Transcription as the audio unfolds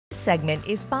segment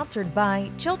is sponsored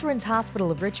by Children's Hospital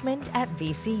of Richmond at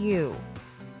VCU.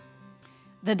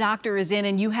 The doctor is in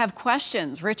and you have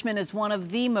questions. Richmond is one of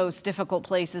the most difficult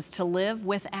places to live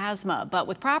with asthma, but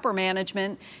with proper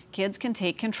management, kids can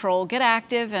take control, get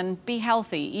active, and be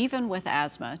healthy, even with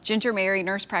asthma. Ginger Mary,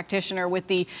 nurse practitioner with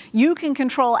the You Can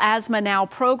Control Asthma Now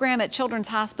program at Children's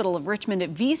Hospital of Richmond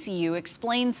at VCU,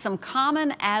 explains some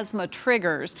common asthma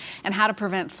triggers and how to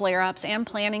prevent flare-ups and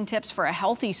planning tips for a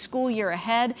healthy school year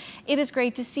ahead. It is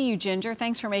great to see you, Ginger.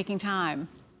 Thanks for making time.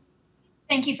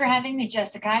 Thank you for having me,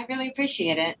 Jessica. I really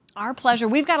appreciate it. Our pleasure.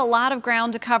 We've got a lot of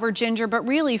ground to cover, Ginger, but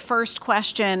really first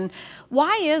question,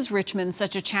 why is Richmond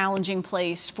such a challenging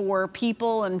place for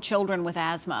people and children with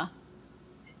asthma?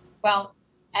 Well,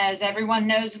 as everyone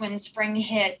knows, when spring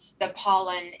hits, the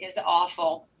pollen is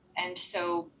awful. And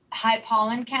so high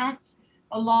pollen counts,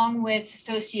 along with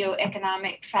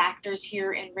socioeconomic factors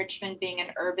here in Richmond being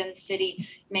an urban city,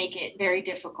 make it very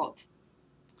difficult.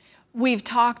 We've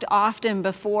talked often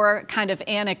before, kind of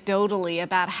anecdotally,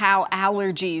 about how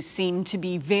allergies seem to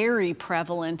be very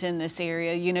prevalent in this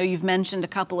area. You know, you've mentioned a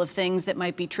couple of things that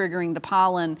might be triggering the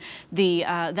pollen, the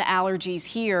allergies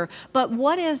here. But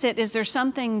what is it? Is there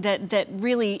something that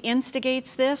really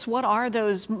instigates this? What are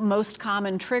those most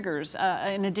common triggers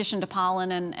in addition to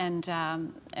pollen and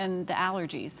the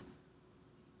allergies?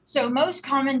 So most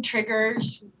common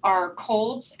triggers are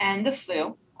colds and the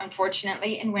flu,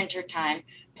 unfortunately, in wintertime.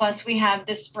 Plus, we have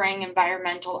the spring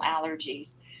environmental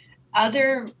allergies.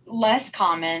 Other less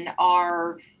common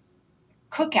are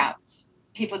cookouts.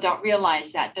 People don't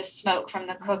realize that the smoke from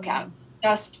the cookouts,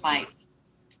 dust mites,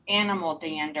 animal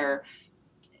dander,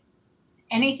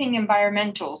 anything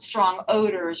environmental, strong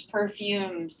odors,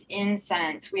 perfumes,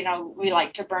 incense. We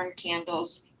like to burn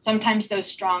candles. Sometimes those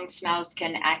strong smells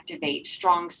can activate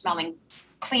strong smelling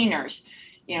cleaners.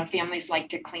 You know, families like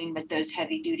to clean with those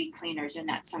heavy duty cleaners, and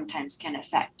that sometimes can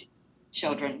affect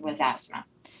children with asthma.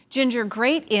 Ginger,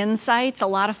 great insights. A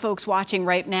lot of folks watching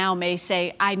right now may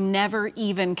say, I never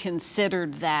even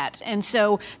considered that. And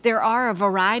so there are a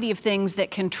variety of things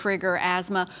that can trigger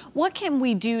asthma. What can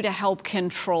we do to help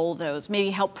control those, maybe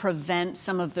help prevent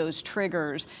some of those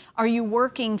triggers? Are you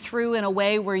working through in a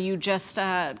way where you just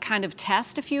kind of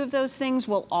test a few of those things?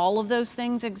 Will all of those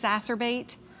things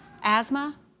exacerbate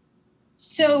asthma?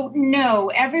 So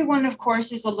no, everyone, of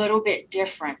course, is a little bit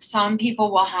different. Some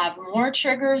people will have more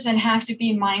triggers and have to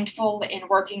be mindful in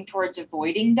working towards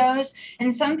avoiding those.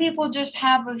 And some people just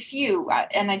have a few.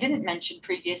 And I didn't mention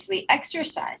previously,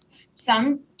 exercise.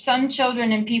 Some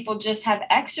children and people just have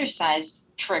exercise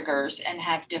triggers and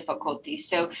have difficulty.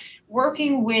 So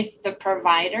working with the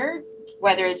provider,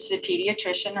 whether it's the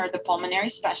pediatrician or the pulmonary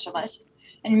specialist,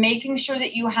 and making sure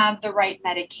that you have the right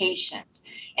medications.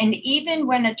 And even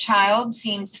when a child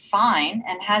seems fine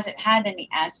and hasn't had any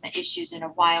asthma issues in a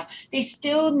while, they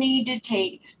still need to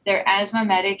take their asthma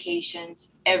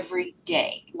medications every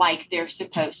day, like they're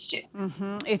supposed to.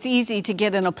 It's easy to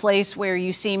get in a place where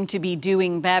you seem to be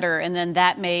doing better, and then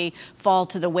that may fall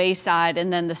to the wayside,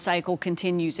 and then the cycle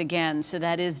continues again. So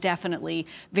that is definitely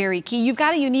very key. You've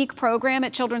got a unique program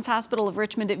at Children's Hospital of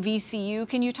Richmond at VCU.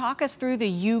 Can you talk us through the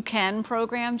You Can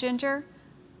program, Ginger?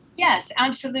 Yes,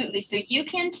 absolutely. So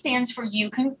UCAN stands for You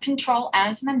Can Control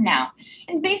Asthma Now.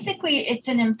 And basically, it's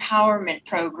an empowerment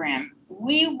program.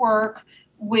 We work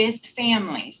with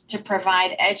families to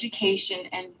provide education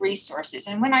and resources.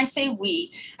 And when I say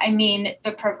we, I mean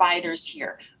the providers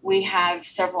here. We have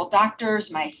several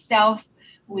doctors, myself,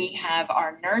 we have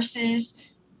our nurses,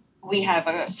 we have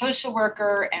a social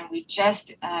worker, and we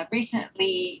just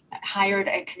recently hired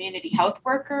a community health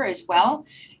worker as well.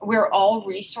 We're all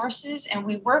resources, and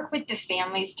we work with the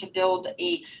families to build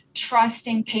a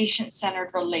trusting, patient-centered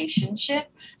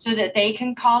relationship so that they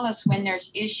can call us when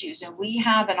there's issues. And we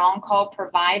have an on-call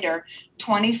provider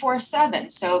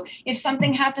 24/7. So if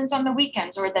something happens on the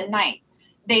weekends or the night,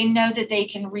 they know that they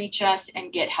can reach us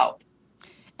and get help.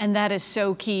 And that is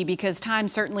so key, because time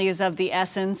certainly is of the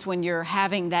essence when you're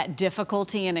having that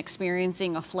difficulty and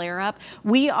experiencing a flare-up.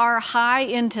 We are high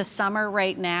into summer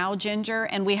right now, Ginger,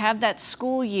 and we have that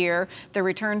school year, the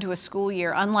return to a school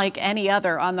year, unlike any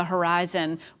other on the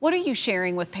horizon. What are you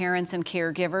sharing with parents and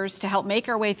caregivers to help make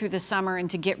our way through the summer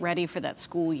and to get ready for that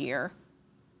school year?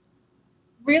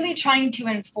 Really trying to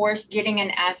enforce getting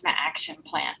an asthma action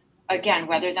plan. Again,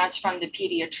 whether that's from the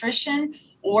pediatrician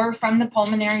or from the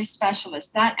pulmonary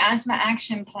specialist. That asthma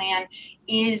action plan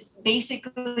is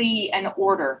basically an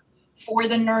order for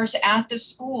the nurse at the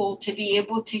school to be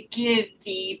able to give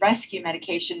the rescue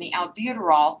medication, the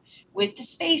albuterol, with the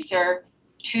spacer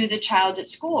to the child at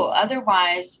school.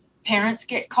 Otherwise, parents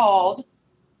get called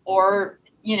or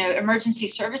emergency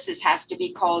services has to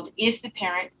be called if the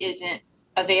parent isn't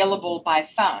available by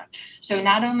phone. So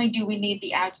not only do we need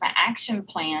the asthma action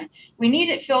plan, we need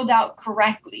it filled out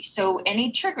correctly. So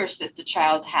any triggers that the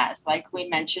child has, like we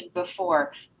mentioned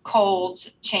before,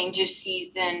 colds, change of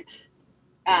season,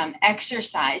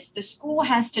 exercise, the school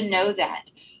has to know that.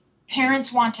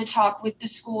 Parents want to talk with the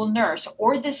school nurse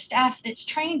or the staff that's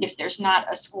trained if there's not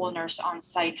a school nurse on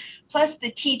site, plus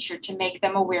the teacher to make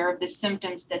them aware of the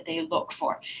symptoms that they look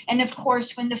for. And of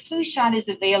course, when the flu shot is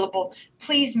available,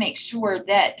 please make sure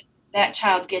that that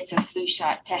child gets a flu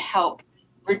shot to help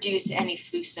reduce any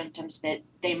flu symptoms that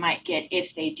they might get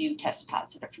if they do test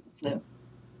positive for the flu.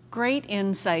 Great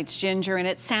insights, Ginger, and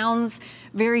it sounds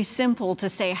very simple to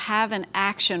say have an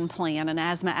action plan, an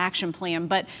asthma action plan,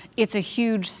 but it's a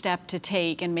huge step to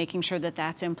take in making sure that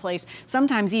that's in place.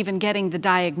 Sometimes even getting the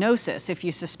diagnosis, if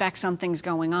you suspect something's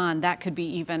going on, that could be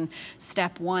even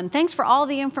step one. Thanks for all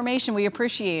the information. We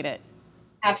appreciate it.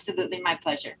 Absolutely, my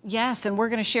pleasure. Yes, and we're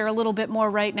going to share a little bit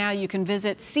more right now. You can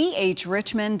visit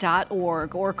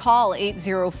chrichmond.org or call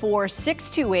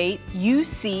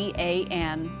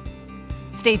 804-628-UCAN.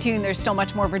 Stay tuned, there's still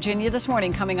much more Virginia This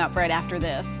Morning coming up right after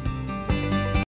this.